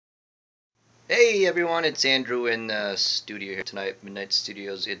Hey everyone, it's Andrew in the studio here tonight, Midnight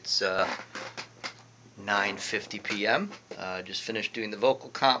Studios. It's 9:50 p.m. Just finished doing the vocal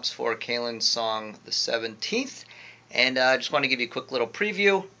comps for Cailin's song The 17th, and I just want to give you a quick little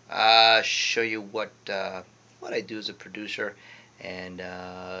preview, show you what I do as a producer, and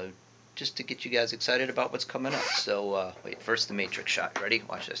just to get you guys excited about what's coming up. So wait, first the Matrix shot. Ready?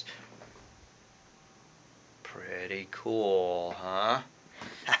 Watch this. Pretty cool, huh?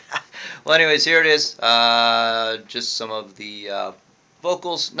 Well, anyways, here it is. Just some of the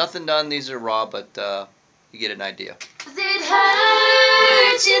vocals. Nothing done. These are raw, but you get an idea. Does it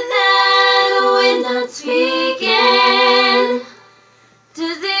hurt you that we're not speaking?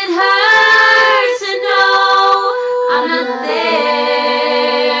 Does it hurt to know I'm not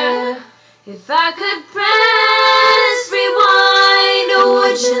there? If I could press rewind,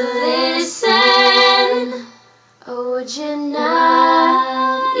 would you listen? Or would you not?